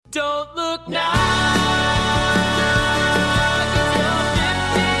Don't look now.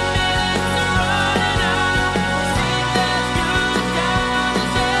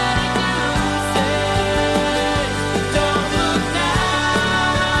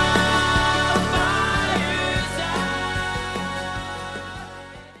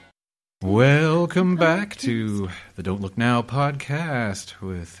 Welcome back to the Don't Look Now podcast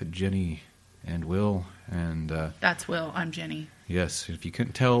with Jenny and Will. And that's Will. I'm Jenny. Yes, if you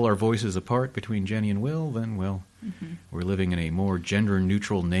couldn't tell our voices apart between Jenny and Will, then, well, we're living in a more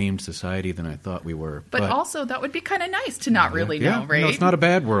gender-neutral named society than I thought we were. But also, that would be kind of nice to not really know, right? No, it's not a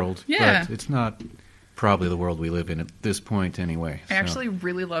bad world. Yeah. But it's not probably the world we live in at this point anyway. I actually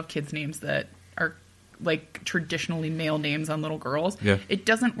really love kids' names that are like traditionally male names on little girls. Yeah. It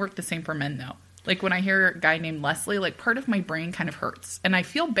doesn't work the same for men, though. Like when I hear a guy named Leslie, like part of my brain kind of hurts, and I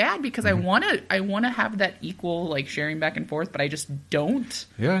feel bad because I want to have that equal like sharing back and forth, but I just don't.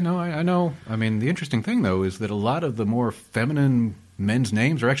 Yeah, no, I know. I mean, the interesting thing though is that a lot of the more feminine men's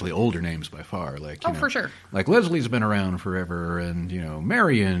names are actually older names by far. Like, you know, for sure. Like Leslie's been around forever, and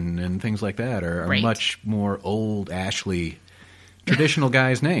Marion and things like that are Right. much more old Ashley traditional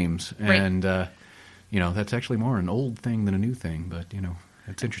guys' names, and that's actually more an old thing than a new thing. But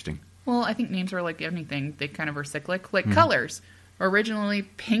it's interesting. Well, I think names are like anything. They kind of are cyclic. Like colors. Originally,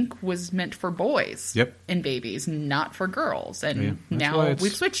 pink was meant for boys and babies, not for girls. And now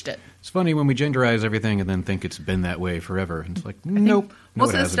we've switched it. It's funny when we genderize everything and then think it's been that way forever. It's like, nope.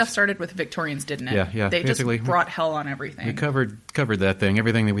 Most of this stuff started with Victorians, didn't it? Yeah. They just basically brought hell on everything. We covered that thing.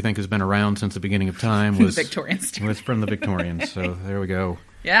 Everything that we think has been around since the beginning of time was Victorians. Was from the Victorians. So there we go.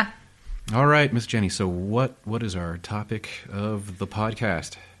 Yeah. All right, Miss Jenny. So what is our topic of the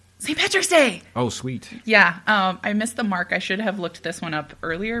podcast? St. Patrick's Day! Oh, sweet. Yeah, I missed the mark. I should have looked this one up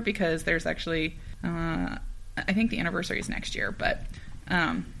earlier because there's actually, I think the anniversary is next year, but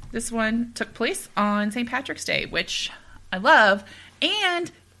this one took place on St. Patrick's Day, which I love, and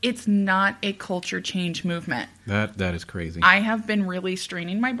it's not a culture change movement. That is crazy. I have been really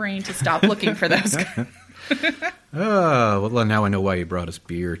straining my brain to stop looking for those. Oh, well, now I know why you brought us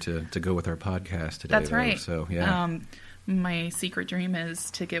beer to go with our podcast today. That's right. So, yeah. My secret dream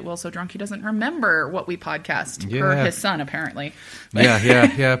is to get Will so drunk he doesn't remember what we podcast. Per his son, apparently.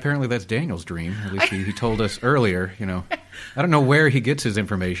 Yeah. Apparently that's Daniel's dream. At least he told us earlier, I don't know where he gets his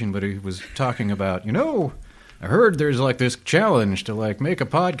information, but he was talking about, I heard there's like this challenge to like make a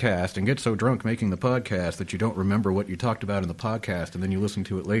podcast and get so drunk making the podcast that you don't remember what you talked about in the podcast and then you listen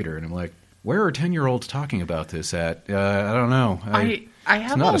to it later. And I'm like, where are 10-year-olds talking about this at? I don't know. I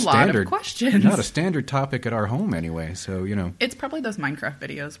have a lot of questions. Not a standard topic at our home anyway, so, It's probably those Minecraft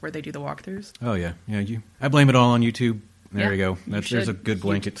videos where they do the walkthroughs. Oh, yeah. I blame it all on YouTube. There you go. There's a good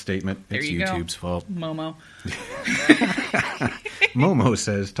blanket statement. It's YouTube's fault. Momo. Momo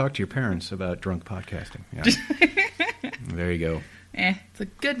says, talk to your parents about drunk podcasting. Yeah. There you go. It's a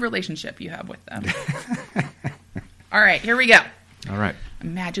good relationship you have with them. All right, here we go. All right.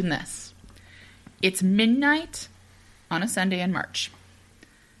 Imagine this. It's midnight on a Sunday in March.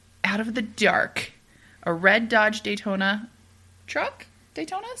 Out of the dark, a red Dodge Daytona truck?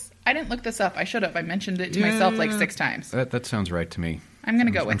 Daytonas? I didn't look this up. I should have. I mentioned it to myself like 6 times. That sounds right to me. I'm going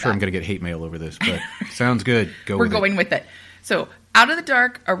to go with that. I'm sure I'm going to get hate mail over this, but sounds good. We're going with it. So, out of the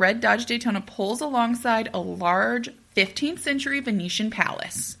dark, a red Dodge Daytona pulls alongside a large 15th century Venetian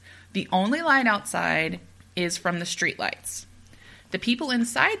palace. The only light outside is from the streetlights. The people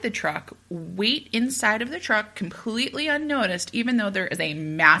inside the truck wait inside of the truck completely unnoticed, even though there is a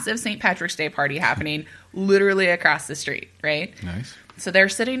massive St. Patrick's Day party happening literally across the street, right? Nice. So they're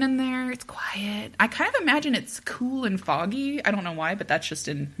sitting in there. It's quiet. I kind of imagine it's cool and foggy. I don't know why, but that's just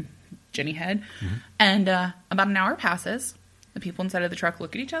in Jenny head. Mm-hmm. And about an hour passes. The people inside of the truck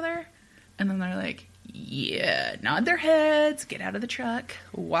look at each other, and then they're like, yeah, nod their heads, get out of the truck,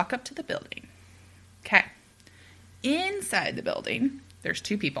 walk up to the building. Okay. Inside the building, there's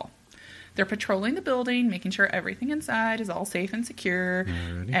 2 people. They're patrolling the building, making sure everything inside is all safe and secure.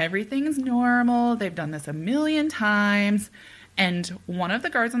 Alrighty. Everything is normal. They've done this a million times. And one of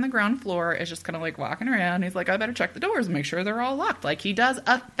the guards on the ground floor is just kind of like walking around. He's like, I better check the doors and make sure they're all locked. Like he does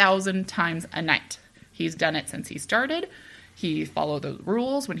 1,000 times a night. He's done it since he started. He followed the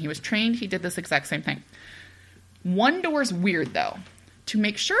rules. When he was trained, he did this exact same thing. One door's weird, though. To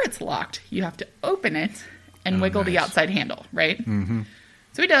make sure it's locked, you have to open it and wiggle the outside handle, right? Mm-hmm.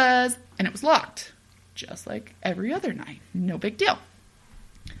 So he does, and it was locked, just like every other night. No big deal.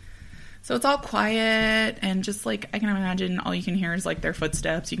 So it's all quiet, and just like I can imagine, all you can hear is like their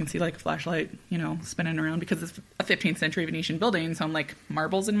footsteps. You can see like a flashlight, spinning around because it's a 15th century Venetian building. So I'm like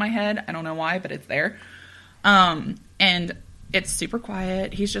marbles in my head. I don't know why, but it's there. And it's super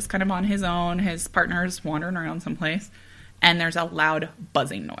quiet. He's just kind of on his own. His partner's wandering around someplace. And there's a loud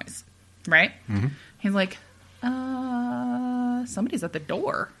buzzing noise, right? Mm-hmm. He's like, somebody's at the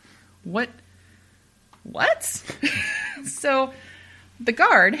door. What? So the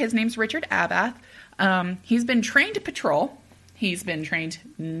guard, his name's Richard Abath. He's been trained to patrol. He's been trained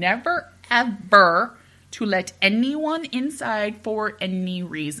never, ever to let anyone inside for any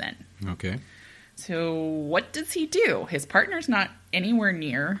reason. Okay. So what does he do? His partner's not anywhere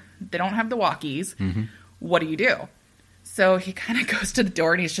near. They don't have the walkies. Mm-hmm. What do you do? So he kind of goes to the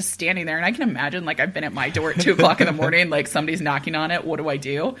door and he's just standing there. And I can imagine, like, I've been at my door at 2 o'clock in the morning, like somebody's knocking on it. What do I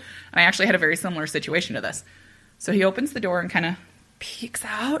do? And I actually had a very similar situation to this. So he opens the door and kind of peeks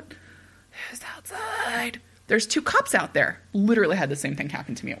out. Who's outside? There's 2 cops out there. Literally had the same thing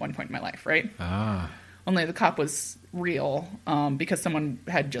happen to me at one point in my life, right? Ah. Only the cop was real because someone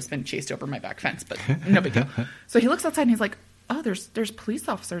had just been chased over my back fence, but no big deal. So he looks outside and he's like, oh, there's police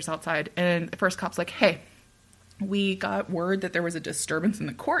officers outside. And the first cop's like, hey, we got word that there was a disturbance in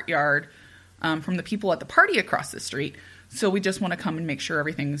the courtyard from the people at the party across the street. So we just want to come and make sure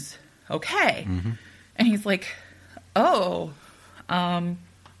everything's okay. Mm-hmm. And he's like, oh, I'm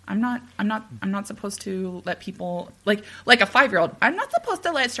not supposed to let people like a 5-year-old. I'm not supposed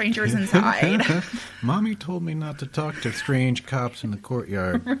to let strangers inside. Mommy told me not to talk to strange cops in the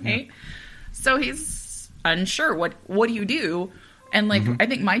courtyard. Right. Yeah. So he's unsure. What do you do? And like, I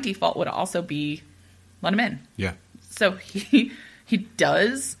think my default would also be let him in. Yeah. So he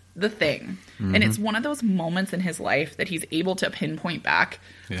does the thing. Mm-hmm. And it's one of those moments in his life that he's able to pinpoint back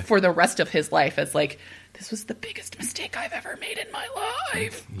for the rest of his life as like, this was the biggest mistake I've ever made in my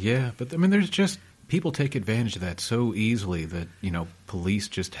life. Yeah, but I mean, there's just people take advantage of that so easily that, you know, police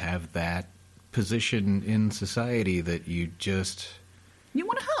just have that position in society that you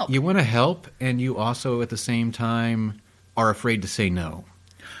want to help. You want to help, and you also at the same time are afraid to say no.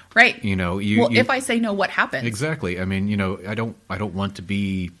 Right. You know, if I say no, what happens? Exactly. I mean, you know, I don't want to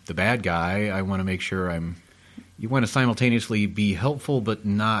be the bad guy. I want to make sure you want to simultaneously be helpful, but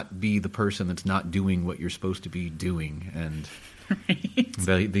not be the person that's not doing what you're supposed to be doing. And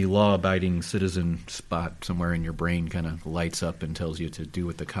the law-abiding citizen spot somewhere in your brain kind of lights up and tells you to do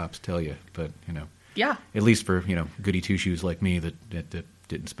what the cops tell you. But, you know, at least for, you know, goody two-shoes like me that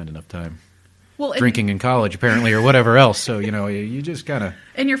didn't spend enough time drinking in college, apparently, or whatever else. So, you know, you just kind of...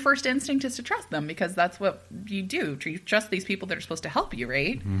 And your first instinct is to trust them because that's what you do. You trust these people that are supposed to help you,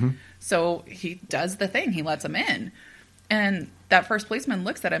 right? Mm-hmm. So he does the thing. He lets them in. And that first policeman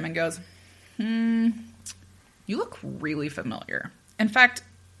looks at him and goes, you look really familiar. In fact,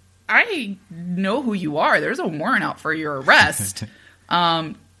 I know who you are. There's a warrant out for your arrest.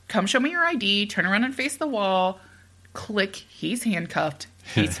 Come show me your ID. Turn around and face the wall. Click. He's handcuffed.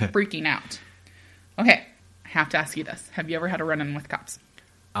 He's freaking out. Okay, I have to ask you this. Have you ever had a run-in with cops?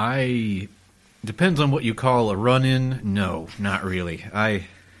 Depends on what you call a run-in. No, not really. I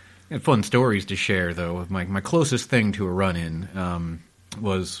had fun stories to share, though. My closest thing to a run-in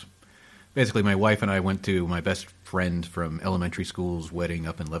was basically my wife and I went to my best friend from elementary school's wedding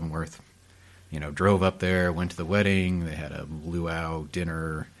up in Leavenworth. You know, drove up there, went to the wedding. They had a luau,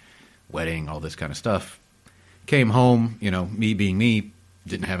 dinner, wedding, all this kind of stuff. Came home, you know, me being me,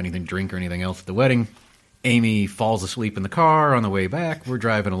 didn't have anything to drink or anything else at the wedding. Amy falls asleep in the car on the way back. We're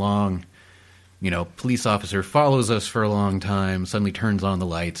driving along. You know, police officer follows us for a long time, suddenly turns on the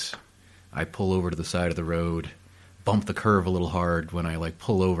lights. I pull over to the side of the road, bump the curve a little hard. When I,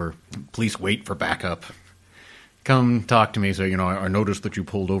 pull over, police wait for backup. Come talk to me. So, you know, I noticed that you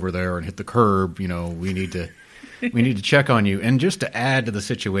pulled over there and hit the curb. You know, we need to check on you. And just to add to the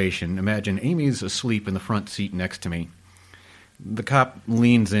situation, imagine Amy's asleep in the front seat next to me. The cop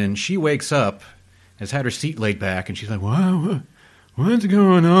leans in. She wakes up, has had her seat laid back, and she's like, "Wow, what's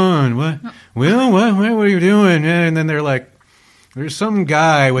going on? What? Will, what are you doing?" And then they're like, "There's some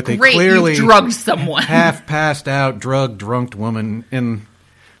guy with a clearly drugged someone, half passed out, drunk woman in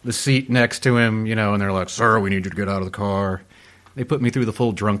the seat next to him." You know, and they're like, "Sir, we need you to get out of the car." They put me through the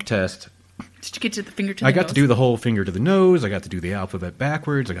full drunk test. Did you get to the finger to the nose? I got to do the whole finger to the nose. I got to do the alphabet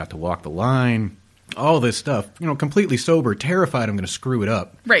backwards. I got to walk the line. All this stuff, you know, completely sober, terrified I'm going to screw it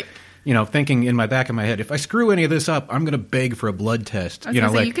up. Right. You know, thinking in my back of my head, if I screw any of this up, I'm going to beg for a blood test.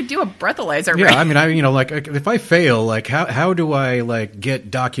 You could do a breathalyzer, yeah, right? I mean, if I fail, how do I,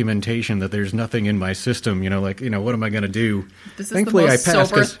 get documentation that there's nothing in my system? You know, what am I going to do? This is Thankfully, the most I passed,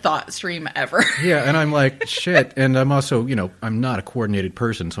 sober thought stream ever. Yeah, and I'm like, shit. And I'm also, you know, I'm not a coordinated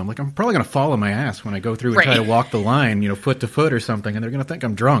person, so I'm like, I'm probably going to fall on my ass when I go through and try to walk the line, you know, foot to foot or something, and they're going to think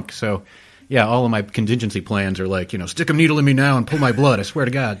I'm drunk, so... Yeah, all of my contingency plans are like, you know, stick a needle in me now and pull my blood. I swear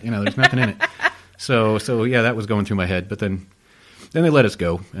to God, you know, there's nothing in it. So yeah, that was going through my head. But then then they let us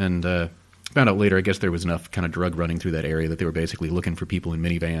go, and found out later, I guess there was enough kind of drug running through that area that they were basically looking for people in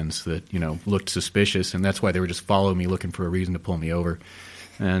minivans that, looked suspicious, and that's why they were just following me, looking for a reason to pull me over.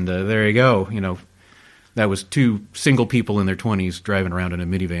 And there you go, that was two single people in their 20s driving around in a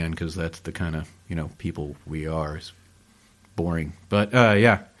minivan, because that's the kind of, people we are. It's boring. But,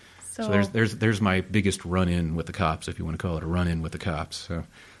 yeah. So there's my biggest run-in with the cops, if you want to call it a run-in with the cops. So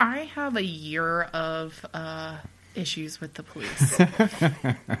I have a year of issues with the police.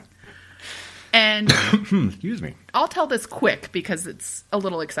 And excuse me. I'll tell this quick because it's a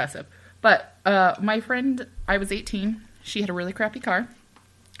little excessive. But my friend, I was 18. She had a really crappy car.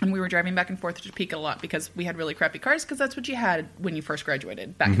 And we were driving back and forth to Topeka a lot because we had really crappy cars, because that's what you had when you first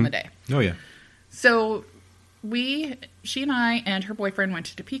graduated back in the day. Oh, yeah. So she and I and her boyfriend went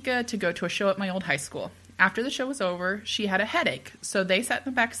to Topeka to go to a show at my old high school. After the show was over, she had a headache. So they sat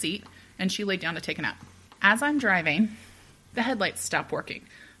in the back seat and she laid down to take a nap. As I'm driving, the headlights stop working.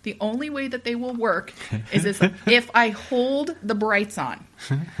 The only way that they will work is if I hold the brights on.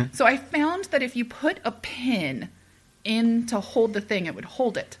 So I found that if you put a pin in to hold the thing, it would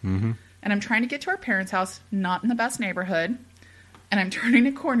hold it. Mm-hmm. And I'm trying to get to our parents' house, not in the best neighborhood. And I'm turning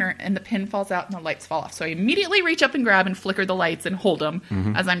a corner and the pin falls out and the lights fall off. So I immediately reach up and grab and flicker the lights and hold them.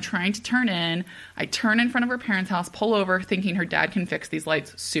 Mm-hmm. As I'm trying to turn in, I turn in front of her parents' house, pull over, thinking her dad can fix these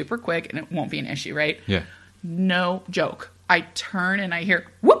lights super quick and it won't be an issue, right? Yeah. No joke. I turn and I hear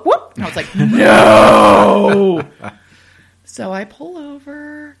whoop, whoop. And I was like, no! So I pull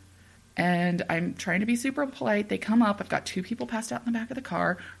over and I'm trying to be super polite. They come up. I've got two people passed out in the back of the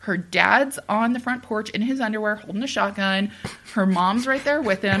car. Her dad's on the front porch in his underwear holding a shotgun. Her mom's right there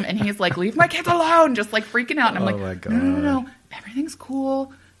with him. And he's like, leave my kids alone. Just like freaking out. And I'm like, no. Everything's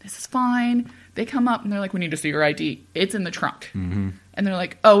cool. This is fine. They come up and they're like, we need to see your ID. It's in the trunk. Mm-hmm. And they're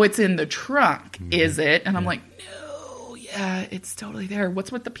like, oh, it's in the trunk, is it? And I'm like, no, yeah, it's totally there.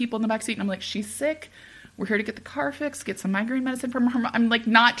 What's with the people in the back seat? And I'm like, she's sick. We're here to get the car fixed, get some migraine medicine from her. I'm like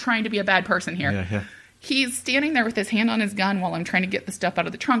not trying to be a bad person here. Yeah. He's standing there with his hand on his gun while I'm trying to get the stuff out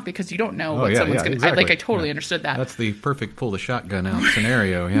of the trunk because you don't know what someone's going to... Exactly. I totally understood that. That's the perfect pull the shotgun out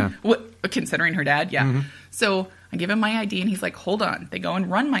scenario, yeah. Considering her dad, yeah. Mm-hmm. So I give him my ID and he's like, hold on. They go and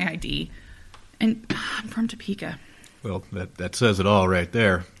run my ID. And I'm from Topeka. Well, that says it all right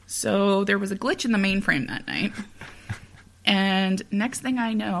there. So there was a glitch in the mainframe that night. And next thing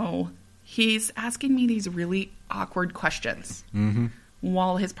I know, he's asking me these really awkward questions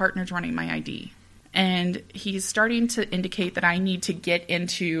while his partner's running my ID. And he's starting to indicate that I need to get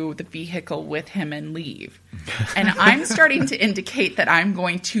into the vehicle with him and leave. And I'm starting to indicate that I'm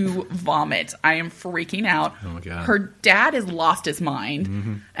going to vomit. I am freaking out. Oh, my God. Her dad has lost his mind.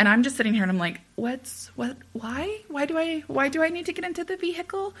 Mm-hmm. And I'm just sitting here and I'm like, why do I need to get into the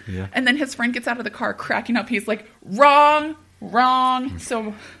vehicle? Yeah. And then his friend gets out of the car cracking up. He's like, wrong.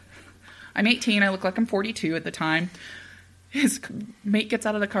 So I'm 18. I look like I'm 42 at the time. His mate gets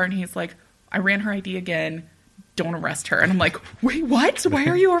out of the car and he's like, I ran her ID again. Don't arrest her. And I'm like, wait, what? Why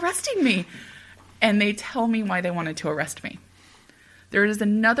are you arresting me? And they tell me why they wanted to arrest me. There is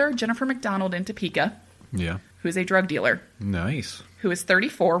another Jennifer McDonald in Topeka. Yeah. Who is a drug dealer. Nice. Who is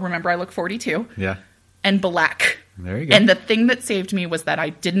 34. Remember, I look 42. Yeah. And black. There you go. And the thing that saved me was that I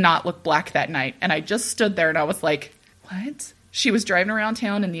did not look black that night. And I just stood there and I was like, what? She was driving around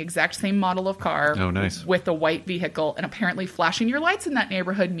town in the exact same model of car. Oh, nice. With a white vehicle. And apparently flashing your lights in that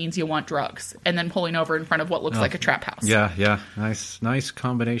neighborhood means you want drugs. And then pulling over in front of what looks like a trap house. Yeah. Nice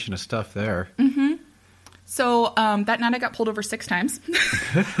combination of stuff there. Mm-hmm. So that night I got pulled over 6 times.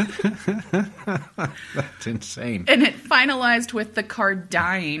 That's insane. And it finalized with the car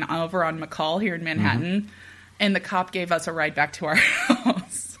dying over on McCall here in Manhattan. Mm-hmm. And the cop gave us a ride back to our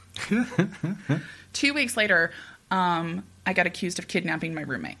house. 2 weeks later... I got accused of kidnapping my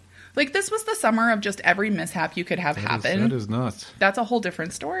roommate. Like, this was the summer of just every mishap you could have happen. That is nuts. That's a whole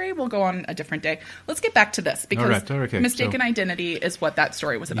different story. We'll go on a different day. Let's get back to this, because mistaken identity is what that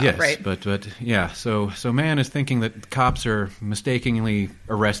story was about, yes, right? But yeah, so man is thinking that cops are mistakenly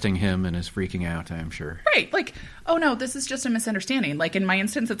arresting him and is freaking out, I'm sure. Right, like, oh no, this is just a misunderstanding. Like, in my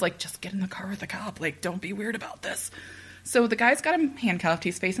instance, it's like, just get in the car with the cop. Like, don't be weird about this. So the guy's got him handcuffed.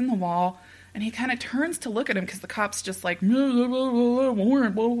 He's facing the wall. And he kind of turns to look at him because the cop's just like, blah, blah,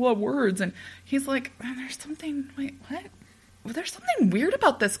 blah, words. And he's like, there's something, wait, what? Well, there's something weird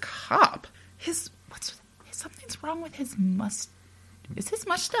about this cop. Something's wrong with his mustache. Is his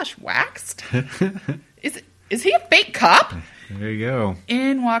mustache waxed? Is he a fake cop? There you go.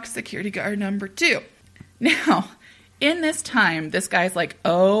 In walks security guard number 2. Now, in this time, this guy's like,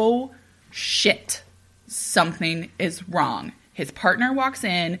 oh, shit. Something is wrong. His partner walks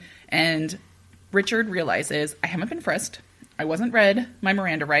in, and Richard realizes, I haven't been frisked. I wasn't read my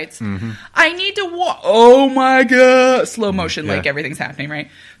Miranda rights. I need to walk. Oh my God. Slow motion, like everything's happening, right?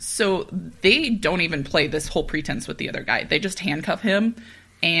 So they don't even play this whole pretense with the other guy. They just handcuff him.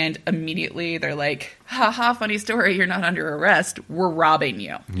 And immediately they're like, haha, funny story. You're not under arrest. We're robbing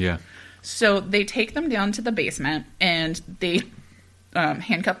you. Yeah. So they take them down to the basement and they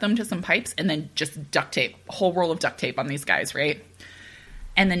handcuff them to some pipes and then just duct tape, a whole roll of duct tape on these guys, right?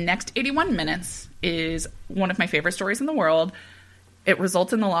 And the next 81 minutes is one of my favorite stories in the world. It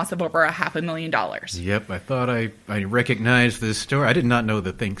results in the loss of over $500,000. Yep, I thought I recognized this story. I did not know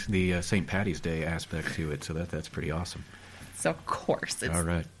the St. Patty's Day aspect to it, so that's pretty awesome. So, of course, it's All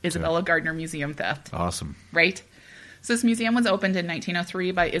right. Isabella Gardner Museum theft. Awesome. Right? So this museum was opened in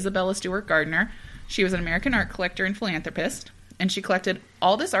 1903 by Isabella Stewart Gardner. She was an American art collector and philanthropist, and she collected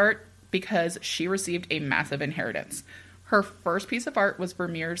all this art because she received a massive inheritance. Her first piece of art was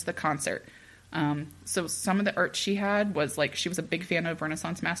Vermeer's The Concert. So some of the art she had was like, she was a big fan of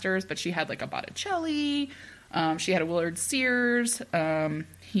Renaissance masters, but she had like a Botticelli. She had a Willard Sears.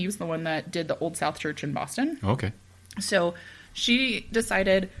 He was the one that did the Old South Church in Boston. Okay. So she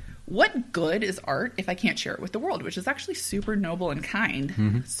decided, what good is art if I can't share it with the world, which is actually super noble and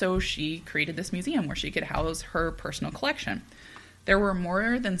kind. So she created this museum where she could house her personal collection. There were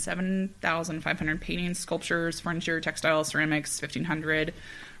more than 7,500 paintings, sculptures, furniture, textiles, ceramics, 1,500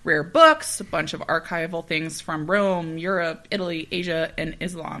 rare books, a bunch of archival things from Rome, Europe, Italy, Asia, and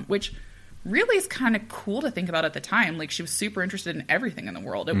Islam, which really is kind of cool to think about at the time. Like, she was super interested in everything in the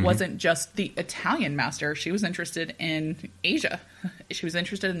world. It wasn't just the Italian master. She was interested in Asia. She was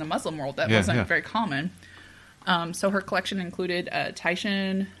interested in the Muslim world. That wasn't very common. So her collection included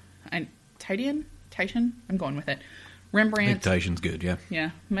Titian? I'm going with it. Rembrandt. I think Titian's good, yeah. Yeah.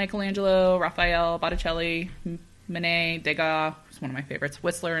 Michelangelo, Raphael, Botticelli, Manet, Degas, it's one of my favorites,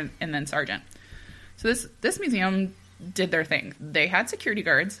 Whistler, and then Sargent. So this museum did their thing. They had security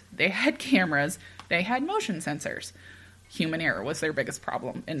guards, they had cameras, they had motion sensors. Human error was their biggest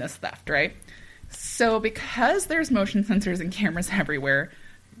problem in this theft, right? So because there's motion sensors and cameras everywhere,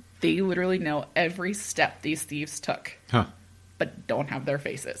 they literally know every step these thieves took. Huh. But don't have their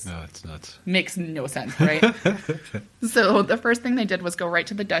faces. No, it's nuts. Makes no sense, right? So the first thing they did was go right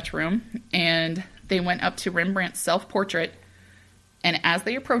to the Dutch room, and they went up to Rembrandt's self-portrait, and as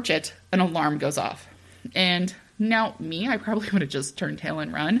they approach it, an alarm goes off. And now, I probably would have just turned tail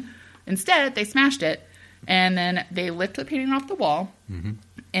and run. Instead, they smashed it, and then they lift the painting off the wall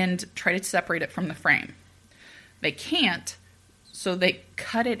and try to separate it from the frame. They can't, so they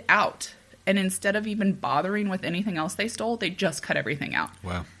cut it out. And instead of even bothering with anything else they stole, they just cut everything out.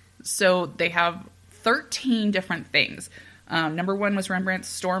 Wow. So they have 13 different things. Number one was Rembrandt's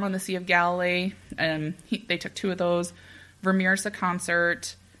Storm on the Sea of Galilee. They took 2 of those. Vermeer's The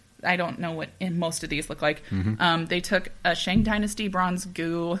Concert. I don't know what most of these look like. They took a Shang Dynasty bronze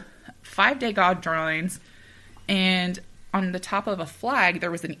goo, 5 Degas drawings, and on the top of a flag,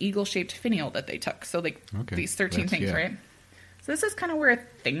 there was an eagle-shaped finial that they took. So these 13 things, right? So this is kind of where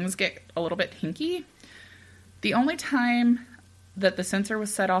things get a little bit hinky. The only time that the sensor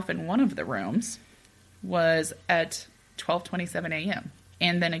was set off in one of the rooms was at 12:27 a.m.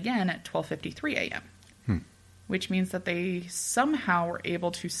 and then again at 12:53 a.m., which means that they somehow were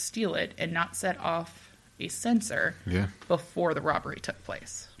able to steal it and not set off a sensor before the robbery took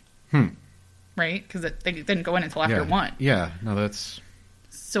place. Right? Because they didn't go in until after 1. Yeah, no, that's...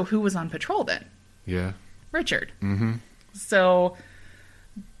 So who was on patrol then? Yeah. Richard. So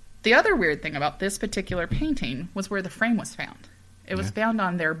the other weird thing about this particular painting was where the frame was found. It was found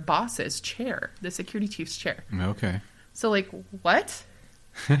on their boss's chair, the security chief's chair. Okay. So, like, what?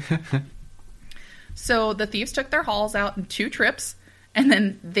 So the thieves took their hauls out in 2 trips, and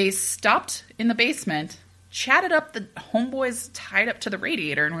then they stopped in the basement, chatted up the homeboys tied up to the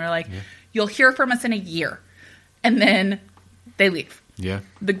radiator, and we were like, you'll hear from us in a year. And then they leave. Yeah.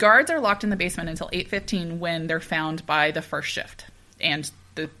 The guards are locked in the basement until 8:15 when they're found by the first shift and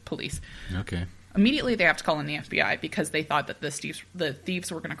the police. Okay. Immediately, they have to call in the FBI because they thought that the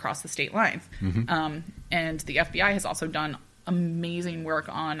thieves were going to cross the state lines. And the FBI has also done amazing work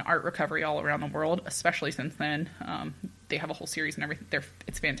on art recovery all around the world, especially since then. They have a whole series and everything.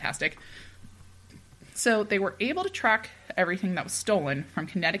 It's fantastic. So they were able to track everything that was stolen from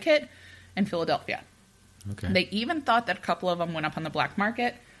Connecticut and Philadelphia. Okay. They even thought that a couple of them went up on the black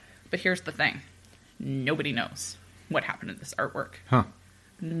market. But here's the thing. Nobody knows what happened to this artwork. Huh.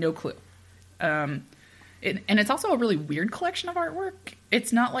 No clue. And it's also a really weird collection of artwork.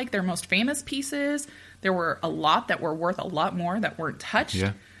 It's not like their most famous pieces. There were a lot that were worth a lot more that weren't touched.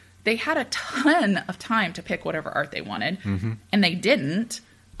 Yeah. They had a ton of time to pick whatever art they wanted, and they didn't.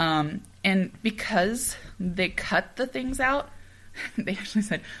 And because they cut the things out, They actually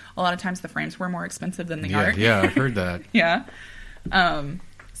said a lot of times the frames were more expensive than the Yeah, art. yeah, I've heard that. Yeah.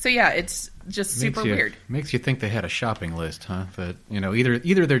 So yeah, it's just super weird. Makes you think they had a shopping list, huh? But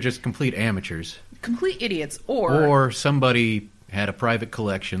either they're just complete amateurs, Complete idiots, or somebody had a private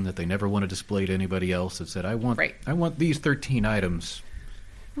collection that they never want to display to anybody else that said, I want these 13 items.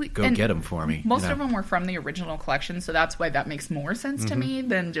 Go get them for me. Most of them were from the original collection, so that's why that makes more sense to me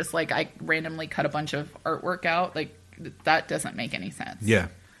than just like I randomly cut a bunch of artwork out. Like that doesn't make any sense. Yeah.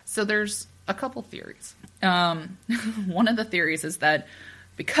 So there's a couple theories. One of the theories is that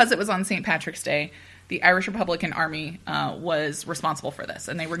because it was on St. Patrick's Day, the Irish Republican Army was responsible for this,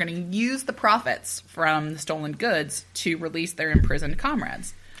 and they were going to use the profits from the stolen goods to release their imprisoned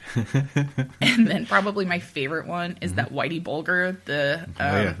comrades. And then probably my favorite one is that Whitey Bulger,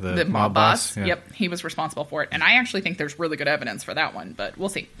 the mob boss. Yeah. Yep, he was responsible for it. And I actually think there's really good evidence for that one, but we'll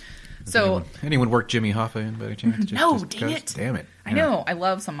see. So anyone work Jimmy Hoffa in by any chance? No, dang it. Damn it. I know. I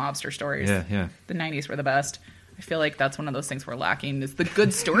love some mobster stories. Yeah. The 90s were the best. I feel like that's one of those things we're lacking is the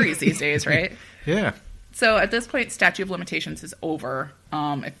good stories these days, right? Yeah. So at this point, statute of limitations is over.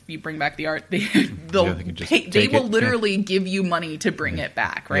 If you bring back the art, they will literally give you money to bring it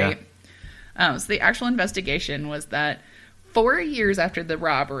back, right? Yeah. So the actual investigation was that 4 years after the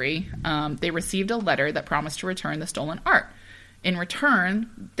robbery, they received a letter that promised to return the stolen art. In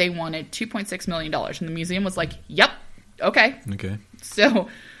return, they wanted $2.6 million. And the museum was like, yep, okay. Okay. So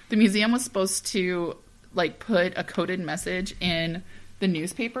the museum was supposed to put a coded message in the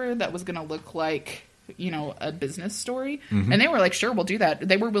newspaper that was going to look like, a business story. Mm-hmm. And they were like, sure, we'll do that.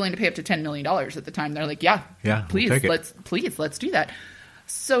 They were willing to pay up to $10 million at the time. They're like, yeah, please, let's do that.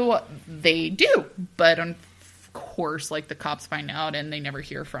 So they do. But of course, the cops find out and they never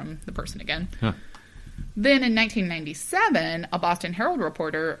hear from the person again. Huh. Then in 1997, a Boston Herald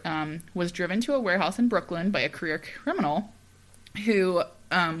reporter was driven to a warehouse in Brooklyn by a career criminal who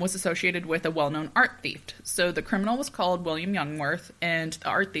was associated with a well-known art thief. So the criminal was called William Youngworth, and the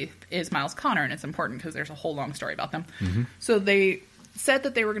art thief is Miles Connor, and it's important because there's a whole long story about them. Mm-hmm. So they said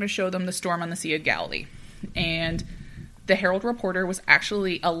that they were going to show them the storm on the Sea of Galilee, and the Herald reporter was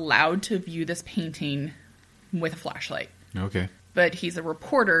actually allowed to view this painting with a flashlight. Okay. But he's a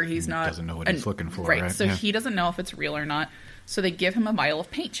reporter. He doesn't know what he's looking for. Right. So he doesn't know if it's real or not. So they give him a vial of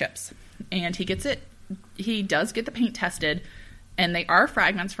paint chips, and he gets it. He does get the paint tested, and they are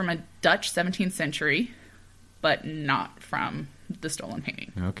fragments from a Dutch 17th century, but not from the stolen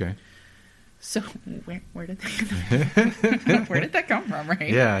painting. Okay. So where did that come from? Right.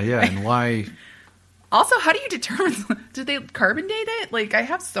 Yeah. And why? Also, how do you determine? Did they carbon date it? I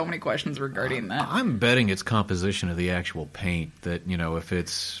have so many questions regarding that. I'm betting it's composition of the actual paint. That if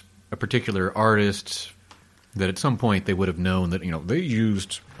it's a particular artist, that at some point they would have known that they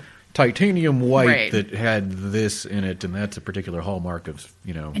used titanium white that had this in it, and that's a particular hallmark of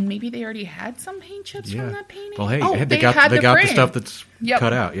And maybe they already had some paint chips from that painting. Well, hey, they got the stuff that's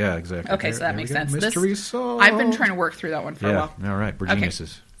cut out. Yeah, exactly. Okay, so that makes sense. Mystery solved. I've been trying to work through that one for a while. All right, we're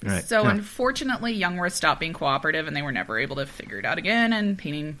geniuses. Right. So unfortunately, Youngworth stopped being cooperative, and they were never able to figure it out again, and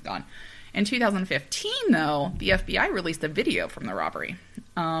painting gone. In 2015, though, the FBI released a video from the robbery.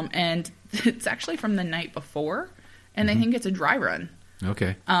 And it's actually from the night before, and they think it's a dry run.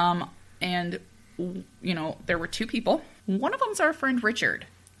 Okay. And, there were two people. One of them's our friend Richard.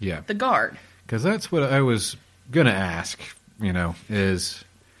 Yeah. The guard. Because that's what I was going to ask, is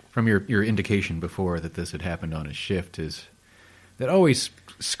from your indication before that this had happened on his shift, is that always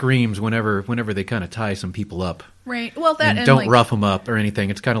screams whenever they kind of tie some people up. Right. Well, that and don't rough them up or anything.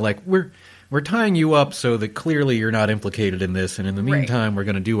 It's kind of like we're tying you up so that clearly you're not implicated in this, and in the meantime we're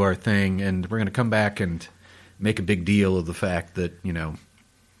going to do our thing, and we're going to come back and make a big deal of the fact that well,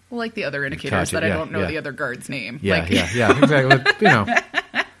 like the other indicators that I don't know the other guard's name. Yeah, exactly.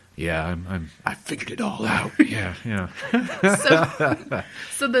 I figured it all out. Yeah.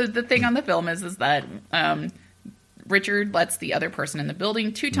 So the thing on the film is that Richard lets the other person in the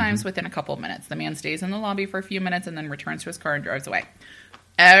building 2 times within a couple of minutes. The man stays in the lobby for a few minutes and then returns to his car and drives away.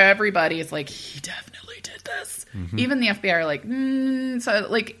 Everybody is like, he definitely did this. Mm-hmm. Even the FBI are like,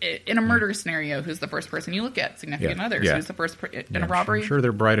 So, in a murder scenario, who's the first person you look at? Significant others. Who's the first in a robbery? I'm sure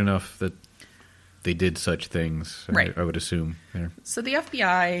they're bright enough that they did such things, right. I would assume. Yeah. So the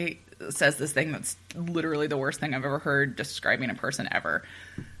FBI says this thing that's literally the worst thing I've ever heard describing a person ever.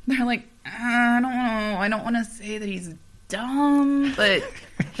 They're like, I don't want to say that he's dumb, but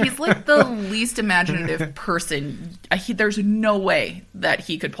he's like the least imaginative person. There's no way that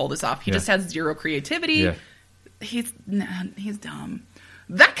he could pull this off. He just has zero creativity. Yeah. He's dumb.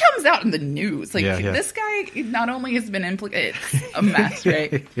 That comes out in the news. This guy not only has been implicated, it's a mess,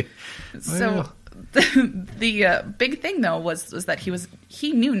 right? So the big thing though was that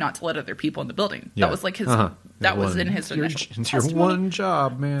he knew not to let other people in the building. Yeah. That was like his Uh-huh. that was in his initial It's your testimony. one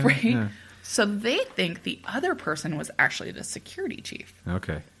job, man. Right. Yeah. So they think the other person was actually the security chief.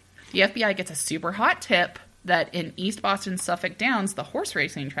 Okay. The FBI gets a super hot tip that in East Boston, Suffolk Downs, the horse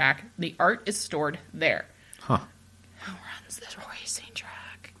racing track, the art is stored there. Huh. Who runs the racing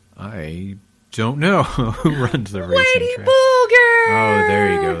track? I don't know who runs the racing Lady track. Booger! Oh,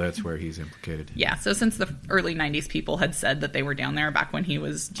 there you go. That's where he's implicated. Yeah, so since the early 90s, people had said that they were down there back when he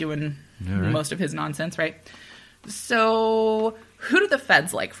was doing All right. most of his nonsense, right? So, who do the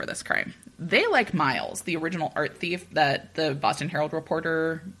feds like for this crime? They like Miles, the original art thief that the Boston Herald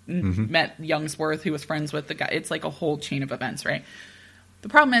reporter met Youngsworth, who was friends with the guy. It's like a whole chain of events, right? The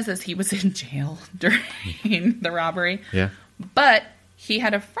problem is he was in jail during the robbery. Yeah. But he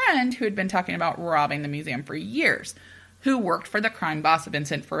had a friend who had been talking about robbing the museum for years, who worked for the crime boss of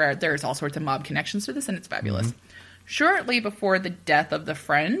Vincent Ferrer. There's all sorts of mob connections to this, and it's fabulous. Shortly before the death of the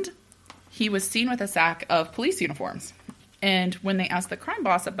friend, he was seen with a sack of police uniforms. And when they asked the crime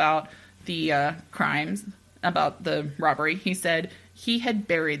boss about the crimes, about the robbery, he said he had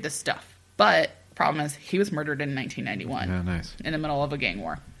buried the stuff. But problem is, he was murdered in 1991 Yeah, nice. in the middle of a gang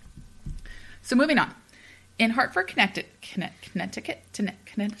war. So moving on. In Hartford, Connecticut,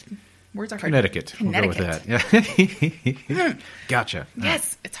 words are hard. Connecticut. We'll go with that. Yeah. Gotcha.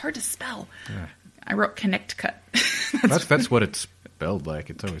 Yes, it's hard to spell. Yeah. I wrote Connecticut. That's what it's spelled like.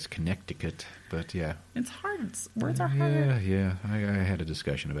 It's always Connecticut, but yeah. It's hard. Words are hard. Yeah. I had a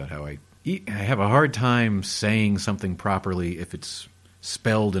discussion about how I have a hard time saying something properly if it's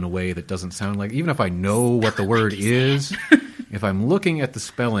spelled in a way that doesn't sound like, even if I know what the word is, if I'm looking at the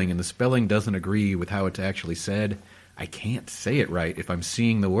spelling and the spelling doesn't agree with how it's actually said, I can't say it right if I'm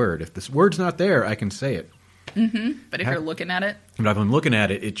seeing the word. If this word's not there, I can say it. But if you're looking at it, But if I'm looking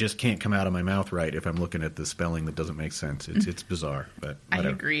at it, it just can't come out of my mouth right if I'm looking at the spelling that doesn't make sense. It's bizarre, but I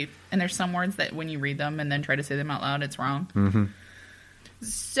whatever. agree. And there's some words that when you read them and then try to say them out loud, it's wrong.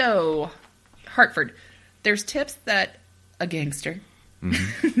 So, Hartford, there's tips that a gangster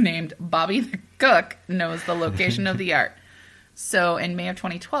named Bobby the Cook knows the location of the art. So, in May of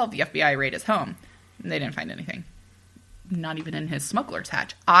 2012, the FBI raided his home. And they didn't find anything. Not even in his smuggler's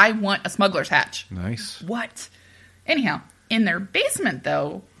hatch. I want a smuggler's hatch. Nice. What? Anyhow, in their basement,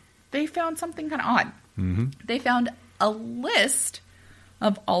 though, they found something kind of odd. They found a list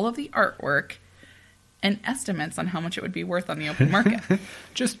of all of the artwork and estimates on how much it would be worth on the open market.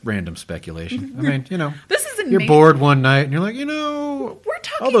 Just random speculation. I mean, This is you're amazing. bored one night and you're like, We're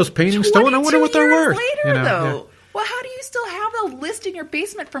talking all those paintings stolen, I wonder what they're 22 years worth. later, Yeah. though. Well, how do you still have a list in your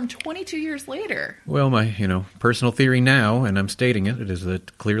basement from 22 years later? Well, my, personal theory now, and I'm stating it, is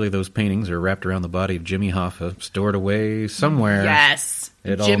that clearly those paintings are wrapped around the body of Jimmy Hoffa, stored away somewhere. Yes.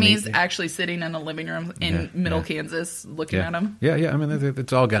 It all Jimmy's need- actually sitting in a living room in Middle Kansas looking Yeah. at him. Yeah. I mean,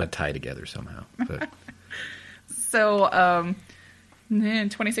 it's all got to tie together somehow. But So, in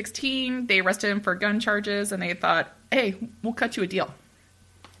 2016, they arrested him for gun charges, and they thought, hey, we'll cut you a deal.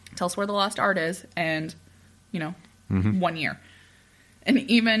 Tell us where the lost art is, and, 1 year. And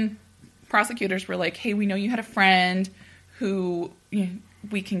even prosecutors were like, hey, we know you had a friend who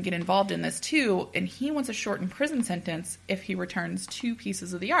we can get involved in this too, and he wants a shortened prison sentence if he returns 2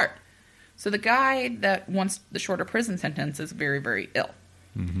 pieces of the art. So the guy that wants the shorter prison sentence is very, very ill.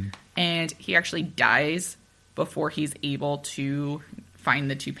 And he actually dies before he's able to find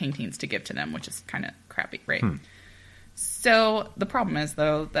the 2 paintings to give to them, which is kind of crappy, right? So the problem is,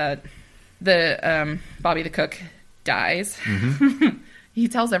 though, that the Bobby the Cook dies. He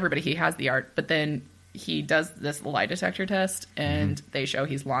tells everybody he has the art, but then he does this lie detector test, and they show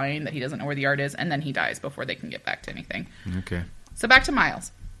he's lying, that he doesn't know where the art is, and then he dies before they can get back to anything. okay. So back to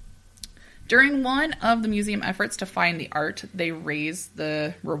Miles. During one of the museum efforts to find the art, they raise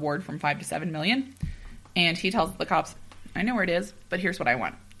the reward from $5 to $7 million. And he tells the cops, I know where it is, but here's what I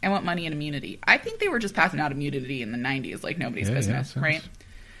want. I want money and immunity. I think they were just passing out immunity in the 90s like nobody's business, sounds- right?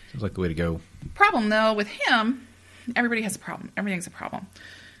 Sounds like the way to go. Problem, though, with him, everybody has a problem. Everything's a problem.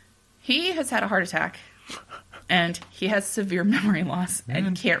 He has had a heart attack, and he has severe memory loss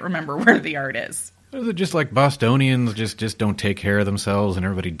and can't remember where the art is. Is it just like Bostonians just don't take care of themselves and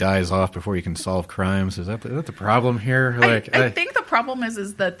everybody dies off before you can solve crimes? Is that the problem here? I think the problem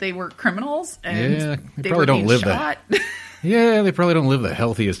is that they were criminals and Yeah, they probably were don't being live shot. Yeah, they probably don't live the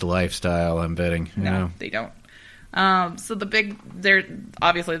healthiest lifestyle, I'm betting. you No, know. they don't. So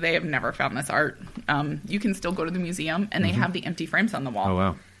obviously they have never found this art. You can still go to the museum and they have the empty frames on the wall. Oh,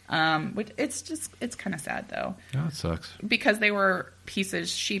 wow. Which it's kind of sad though, Oh, it sucks. because they were pieces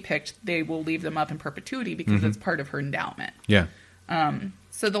she picked. They will leave them up in perpetuity because it's part of her endowment. Yeah.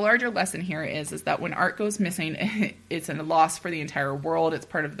 So the larger lesson here is that when art goes missing, it's a loss for the entire world. It's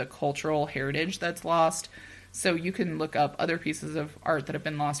part of the cultural heritage that's lost. So you can look up other pieces of art that have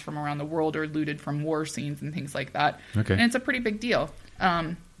been lost from around the world or looted from war scenes and things like that. Okay. And it's a pretty big deal.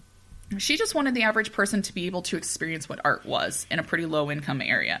 She just wanted the average person to be able to experience what art was in a pretty low-income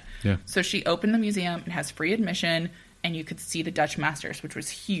area. Yeah. So she opened the museum. It has free admission, and you could see the Dutch masters, which was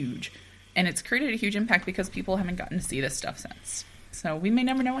huge. And it's created a huge impact because people haven't gotten to see this stuff since. So we may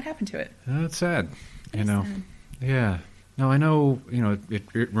never know what happened to it. That's sad. It is sad. Yeah. No, I know, it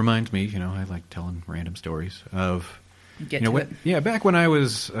reminds me, I like telling random stories of... Get to it. Yeah, back when I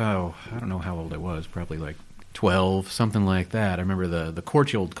was, I don't know how old I was, probably like 12, something like that. I remember the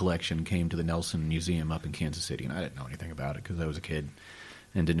Courtauld collection came to the Nelson Museum up in Kansas City, and I didn't know anything about it because I was a kid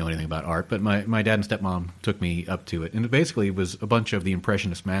and didn't know anything about art. But my dad and stepmom took me up to it, and it basically was a bunch of the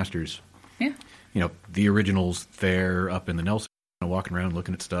Impressionist masters. Yeah. The originals there up in the Nelson, walking around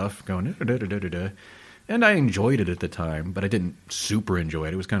looking at stuff, going da-da-da-da-da-da. And I enjoyed it at the time, but I didn't super enjoy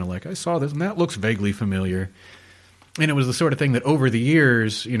it. It was kind of like, I saw this, and that looks vaguely familiar. And it was the sort of thing that over the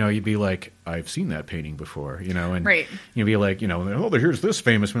years, you'd be like, I've seen that painting before, and right. You'd be like, oh, here's this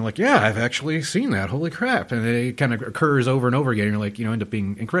famous one. Like, yeah, I've actually seen that. Holy crap. And it kind of occurs over and over again. And you're like, end up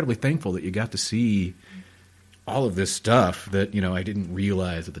being incredibly thankful that you got to see all of this stuff that, I didn't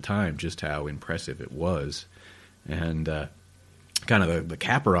realize at the time just how impressive it was. And kind of the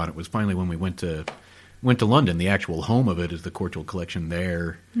capper on it was finally when we went to London. The actual home of it is the Courtauld collection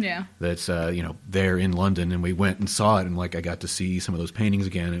there. Yeah. That's, there in London. And we went and saw it, and, I got to see some of those paintings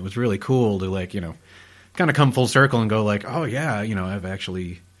again. It was really cool to, kind of come full circle and go like, oh, yeah, I've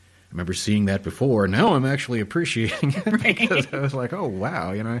actually... I remember seeing that before. Now I'm actually appreciating it because I was like, oh,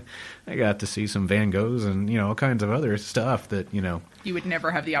 wow, I got to see some Van Goghs and, all kinds of other stuff that, You would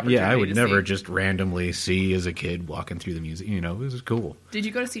never have the opportunity I would to never see. just randomly see as a kid walking through the museum. It was cool. Did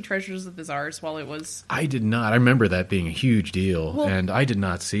you go to see Treasures of the Czars while it was... I did not. I remember that being a huge deal, Well, and I did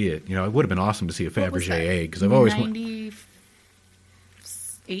not see it. It would have been awesome to see a What was Fabergé that? egg because I've always...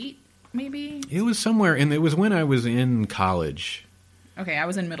 98, maybe? It was somewhere, and it was when I was in college. Okay, I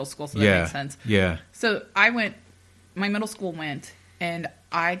was in middle school, so that makes sense. Yeah. So my middle school went, and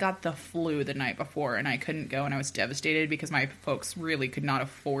I got the flu the night before, and I couldn't go, and I was devastated because my folks really could not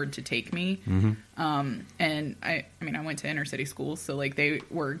afford to take me. Mm-hmm. And I went to inner city schools, so they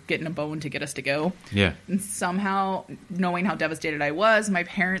were getting a bone to get us to go. Yeah. And somehow, knowing how devastated I was, my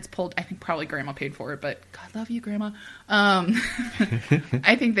parents pulled, I think probably Grandma paid for it, but God love you, Grandma.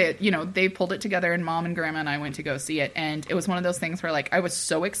 I think that, they pulled it together, and Mom and Grandma and I went to go see it. And it was one of those things where I was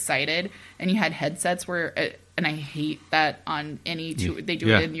so excited, and you had headsets where, and I hate that on any tour. They do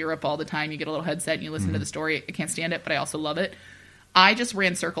it in Europe all the time. You get a little headset and you listen to the story. I can't stand it, but I also love it. I just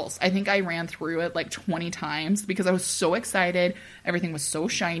ran circles. I think I ran through it 20 times because I was so excited. Everything was so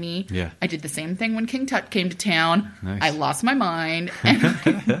shiny. Yeah. I did the same thing when King Tut came to town. Nice. I lost my mind. And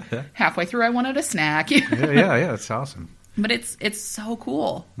halfway through, I wanted a snack. Yeah, it's awesome. But it's so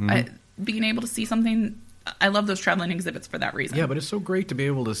cool. Being able to see something. I love those traveling exhibits for that reason. Yeah, but it's so great to be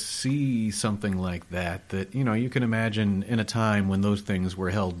able to see something like that you can imagine in a time when those things were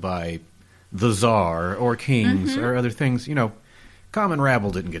held by the Tsar or kings or other things, common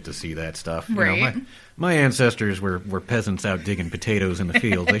rabble didn't get to see that stuff. Right. My ancestors were peasants out digging potatoes in the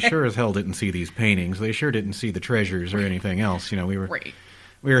fields. They sure as hell didn't see these paintings. They sure didn't see the treasures or anything else. We were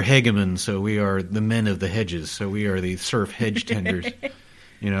hegemons, so we are the men of the hedges, so we are the serf hedge tenders.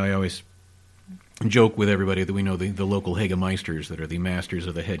 I always joke with everybody that we know the local Hegemeisters that are the masters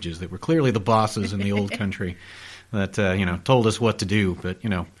of the hedges that were clearly the bosses in the old country that, told us what to do.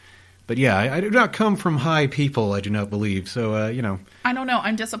 But yeah, I do not come from high people, I do not believe. So, I don't know.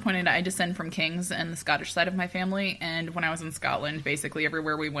 I'm disappointed. I descend from kings and the Scottish side of my family. And when I was in Scotland, basically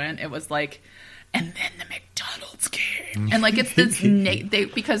everywhere we went, it was and then the McDonald's came. And it's this,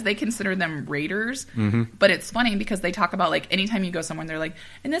 because they consider them raiders. Mm-hmm. But it's funny because they talk about anytime you go somewhere, they're like,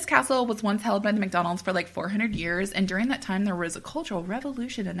 and this castle was once held by the McDonald's for 400 years. And during that time, there was a cultural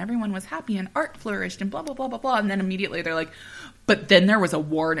revolution and everyone was happy and art flourished and blah, blah, blah, blah, blah. And then immediately they're like, but then there was a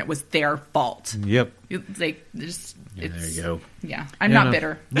war and it was their fault. Yep. There you go. Yeah. I'm not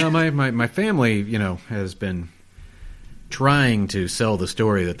bitter. No, my family, has been trying to sell the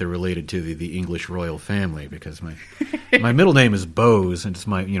story that they're related to the English royal family because my middle name is Bowes and it's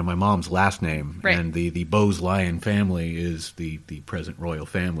my mom's last name, right. And the Bowes-Lyon family is the present royal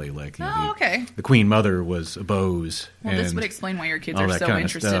family. Okay. The Queen Mother was a Bowes. Well, this would explain why your kids all are that so kind of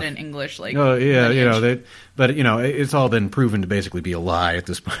interested stuff. in English. Oh yeah, lineage. but it's all been proven to basically be a lie at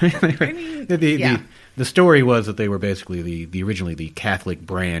this point. I mean, The story was that they were basically originally the Catholic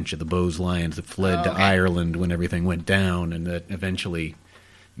branch of the Bowes-Lyons that fled to Ireland when everything went down, and that eventually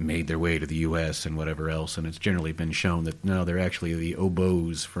made their way to the U.S. and whatever else. And it's generally been shown that, no, they're actually the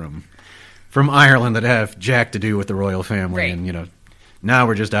oboes from Ireland that have jack to do with the royal family. Right. And, now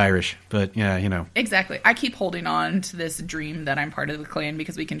we're just Irish. But, yeah, Exactly. I keep holding on to this dream that I'm part of the clan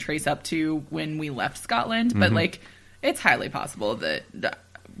because we can trace up to when we left Scotland. But, it's highly possible that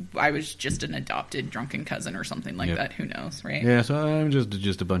I was just an adopted drunken cousin or something like that. Who knows, right? Yeah, so I'm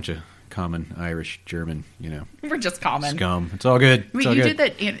just a bunch of common Irish, German, We're just common. scum. It's all good. Wait, you did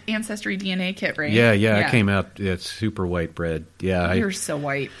that Ancestry DNA kit, right? Yeah. I came out super white bread. Yeah, You're so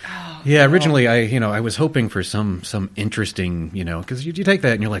white. Oh, yeah. Originally, I was hoping for some interesting, because you take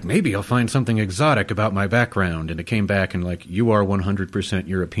that and you're like, maybe I'll find something exotic about my background, and it came back and like, you are 100%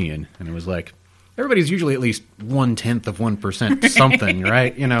 European, and it was like, everybody's usually at least 0.1% something,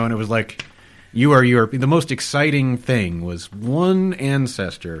 right? And it was like, you are European. The most exciting thing was one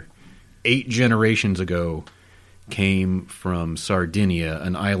ancestor 8 generations ago came from Sardinia,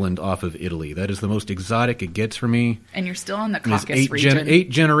 an island off of Italy. That is the most exotic it gets for me. And you're still in the And Caucasus region. 8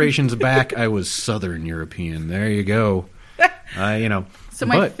 generations back, I was Southern European. There you go. So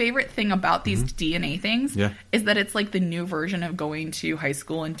my favorite thing about these DNA things Yeah. is that it's like the new version of going to high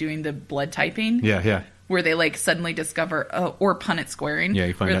school and doing the blood typing. Yeah. Where they like suddenly discover, or Punnett squaring. Yeah,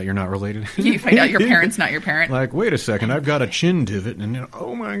 you find out you're not related. You find out your parent's not your parent. Like, wait a second, I've got a chin divot, and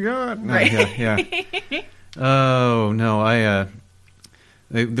oh my god. No, Right. Yeah. Oh, no,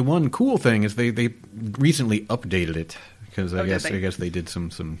 the one cool thing is they recently updated it, because I guess they did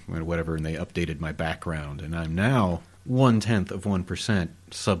some whatever, and they updated my background, and I'm now 0.1%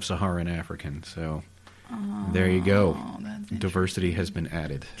 sub-Saharan African, so there you go. That's Diversity has been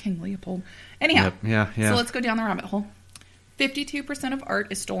added. King Leopold. Anyhow, Yep, yeah. So let's go down the rabbit hole. 52% of art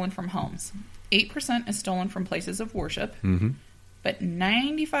is stolen from homes. 8% is stolen from places of worship. Mm-hmm. But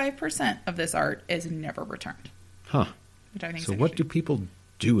 95% of this art is never returned. Huh. Which I think So is what do interesting. people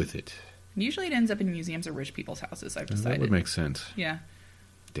do with it? Usually it ends up in museums or rich people's houses, I've decided. That would make sense. Yeah.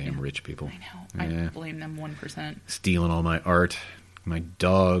 Damn rich people. I know. Yeah. I blame them 1%. Stealing all my art, my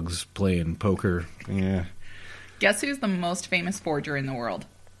dogs playing poker. Yeah. Guess who's the most famous forger in the world?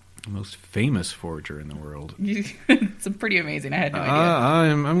 Most famous forger in the world. It's pretty amazing. I had no idea.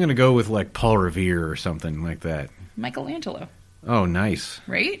 I'm going to go with like Paul Revere or something like that. Michelangelo. Oh, nice.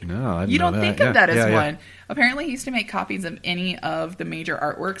 Right? No, I didn't You know don't that. think Yeah, of that as yeah, yeah. one. Apparently, he used to make copies of any of the major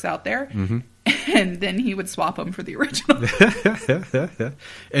artworks out there, Mm-hmm. and then he would swap them for the original.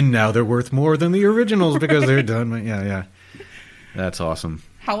 And now they're worth more than the originals because they're done. Yeah. That's awesome.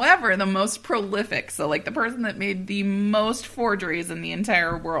 However, the most prolific, so like the person that made the most forgeries in the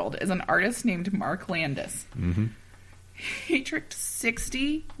entire world, is an artist named Mark Landis. Mm-hmm. He tricked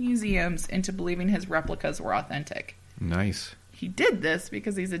 60 museums into believing his replicas were authentic. Nice. He did this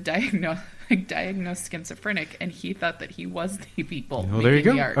because he's a diagnosed schizophrenic, and he thought that he was the people Well, there you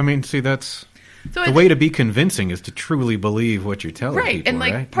making go. the art. I mean, see, that's So the way to be convincing is to truly believe what you're telling right, people, and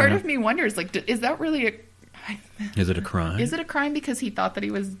like right? part Yeah. of me wonders, like, is that really Is it a crime? is it a crime because he thought that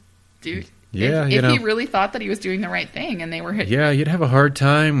he was Yeah, if you know. he really thought that he was doing the right thing, and they were Yeah, you'd have a hard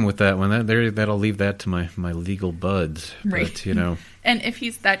time with that one. That'll leave that to my legal buds. Right. But, you know, and if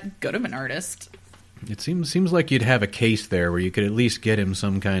he's that good of an artist, it seems like you'd have a case there where you could at least get him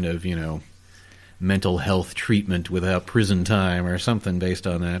some kind of, you know, mental health treatment without prison time or something based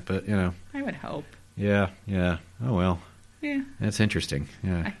on that. But, you know, I would hope. yeah. Oh, well, Yeah. that's interesting.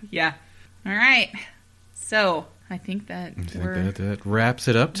 Yeah. Yeah. All right. So I think that I think that wraps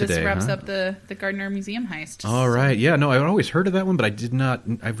it up today. this wraps huh? up the Gardner Museum heist. All right. Yeah, no, I'd always heard of that one, but I did not.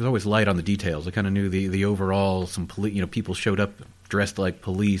 I was always light on the details. I kind of knew the overall. Some people showed up dressed like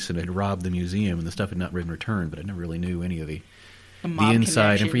police and had robbed the museum, and the stuff had not been returned. But I never really knew any of the mob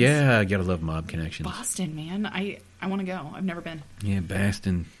inside. connections. Yeah, I gotta love mob connections. Boston, man. I want to go. I've never been. Yeah,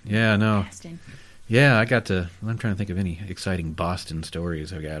 Boston. Yeah, no. Boston. Yeah, I got to. I'm trying to think of any exciting Boston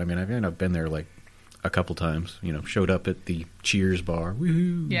stories I've got. I mean, I've been there like a couple times. You know, showed up at the Cheers bar.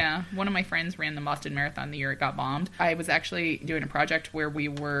 Woohoo! Yeah, one of my friends ran the Boston Marathon the year it got bombed. I was actually doing a project where we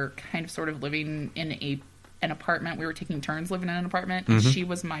were kind of sort of living in an apartment. We were taking turns living in an apartment. And she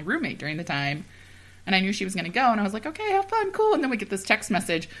was my roommate during the time. And I knew she was going to go. And I was like, okay, have fun, cool. And then we get this text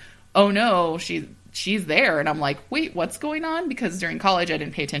message. Oh, no, she's there. And I'm like, wait, what's going on? Because during college, I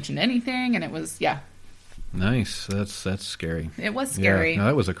didn't pay attention to anything. And it was, yeah. Nice. That's scary. It was scary. Yeah, no,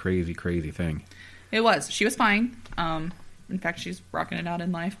 that was a crazy thing. It was. She was fine. In fact, she's rocking it out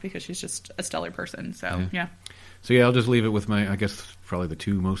in life because she's just a stellar person. So, yeah. So yeah, I'll just leave it with I guess probably the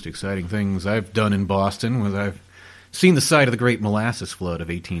two most exciting things I've done in Boston was I've seen the site of the Great Molasses Flood of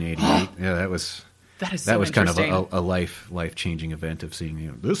 1888. Yeah, that was kind of a life changing event of seeing. You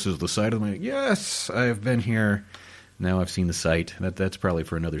know, this is the site of my. Yes, I've been here Now I've seen the site. That's probably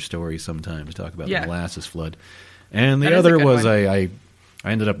for another story sometime to talk about Yeah. the molasses flood. And That the is a other good was one. I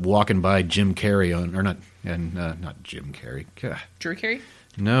ended up walking by Jim Carrey not Jim Carrey. Gah. Drew Carey?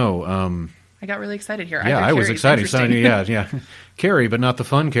 No, I got really excited here. yeah, heard I was Carey's excited. So, interesting. yeah. Carrey, but not the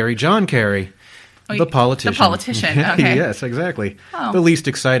fun Carrey. John Carrey, Oh, the politician. The politician. Okay. Yes, exactly. Oh. The least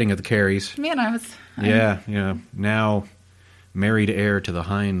exciting of the Careys. Man, Yeah. Now married heir to the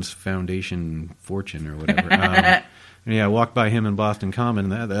Heinz Foundation fortune or whatever. Yeah, I walked by him in Boston Common.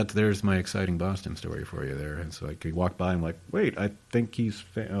 There's my exciting Boston story for you there. And so I could walk by. I'm like, wait, I think he's.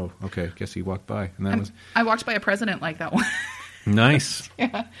 Oh, okay. Guess he walked by, and that was I walked by a president like that one. nice.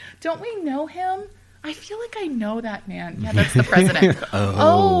 Yeah. Don't we know him? I feel like I know that man. Yeah, that's the president.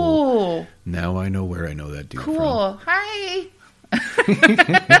 Oh. Now I know where I know that dude from. Cool. Hi.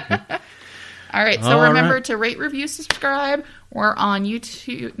 All right. So All remember right. to rate, review, subscribe. We're on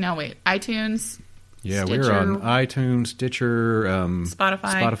YouTube. No, wait. iTunes. Yeah, Stitcher. we're on iTunes, Stitcher, Spotify.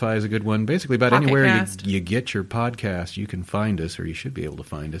 Spotify is a good one. Basically, about Pocket anywhere Cast. you get your podcast, you can find us, or you should be able to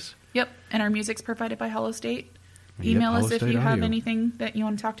find us. Yep. And our music's provided by Hollow State. Yep, Email us Hollow if State you have Audio. anything that you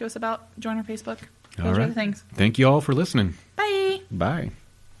want to talk to us about. Join our Facebook. All Those are right. the things. Thank you all for listening. Bye. Bye.